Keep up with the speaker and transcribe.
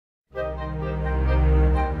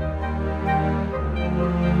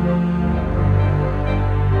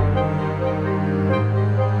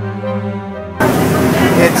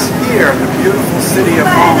here in the beautiful city of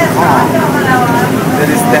Hong Kong that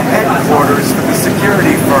is the headquarters for the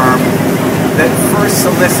security firm that first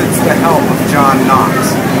solicits the help of John Knox.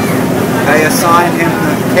 They assign him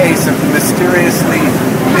the case of the mysteriously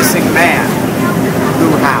missing man,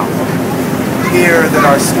 Lu Hao. Here that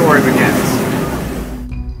our story begins.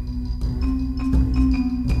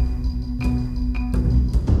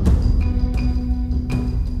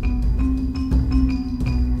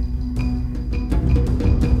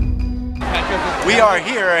 We are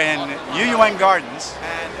here in Yuyuan Gardens,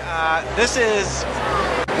 and this is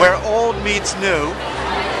where old meets new.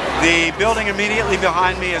 The building immediately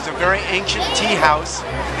behind me is a very ancient tea house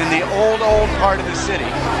in the old part of the city.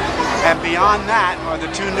 And beyond that are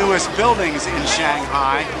the two newest buildings in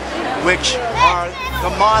Shanghai, which are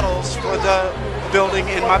the models for the building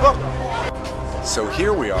in my book. So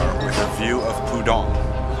here we are with a view of Pudong.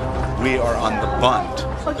 We are on the Bund,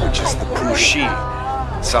 which is the Puxi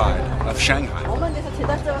side of Shanghai.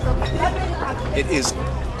 It is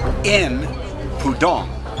in Pudong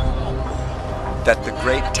that the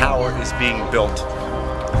Great Tower is being built,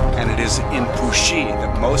 and it is in Puxi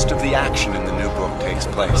that most of the action in the new book takes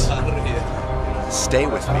place. Stay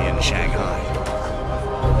with me in Shanghai.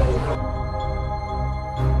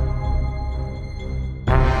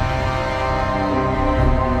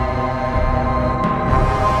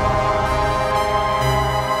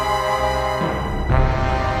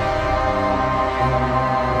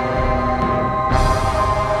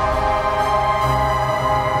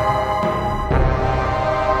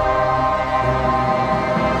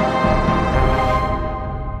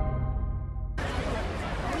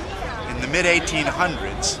 In the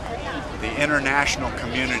mid-1800s, the international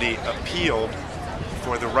community appealed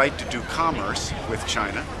for the right to do commerce with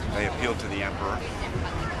China. They appealed to the emperor,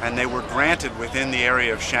 and they were granted within the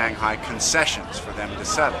area of Shanghai concessions for them to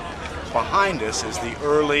settle. Behind us is the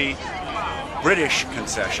early British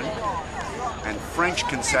concession, and French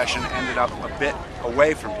concession ended up a bit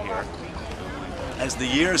away from here. As the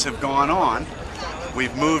years have gone on,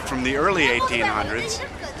 we've moved from the early 1800s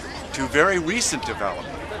to very recent development.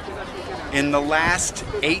 In the last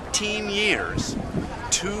 18 years,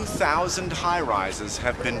 2,000 high-rises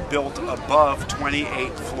have been built above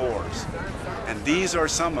 28 floors. And these are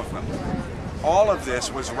some of them. All of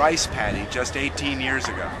this was rice paddy just 18 years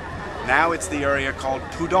ago. Now it's the area called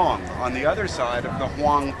Pudong, on the other side of the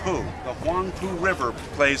Huangpu. The Huangpu River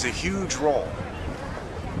plays a huge role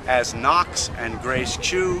as Knox and Grace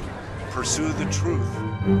Chu pursue the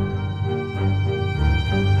truth.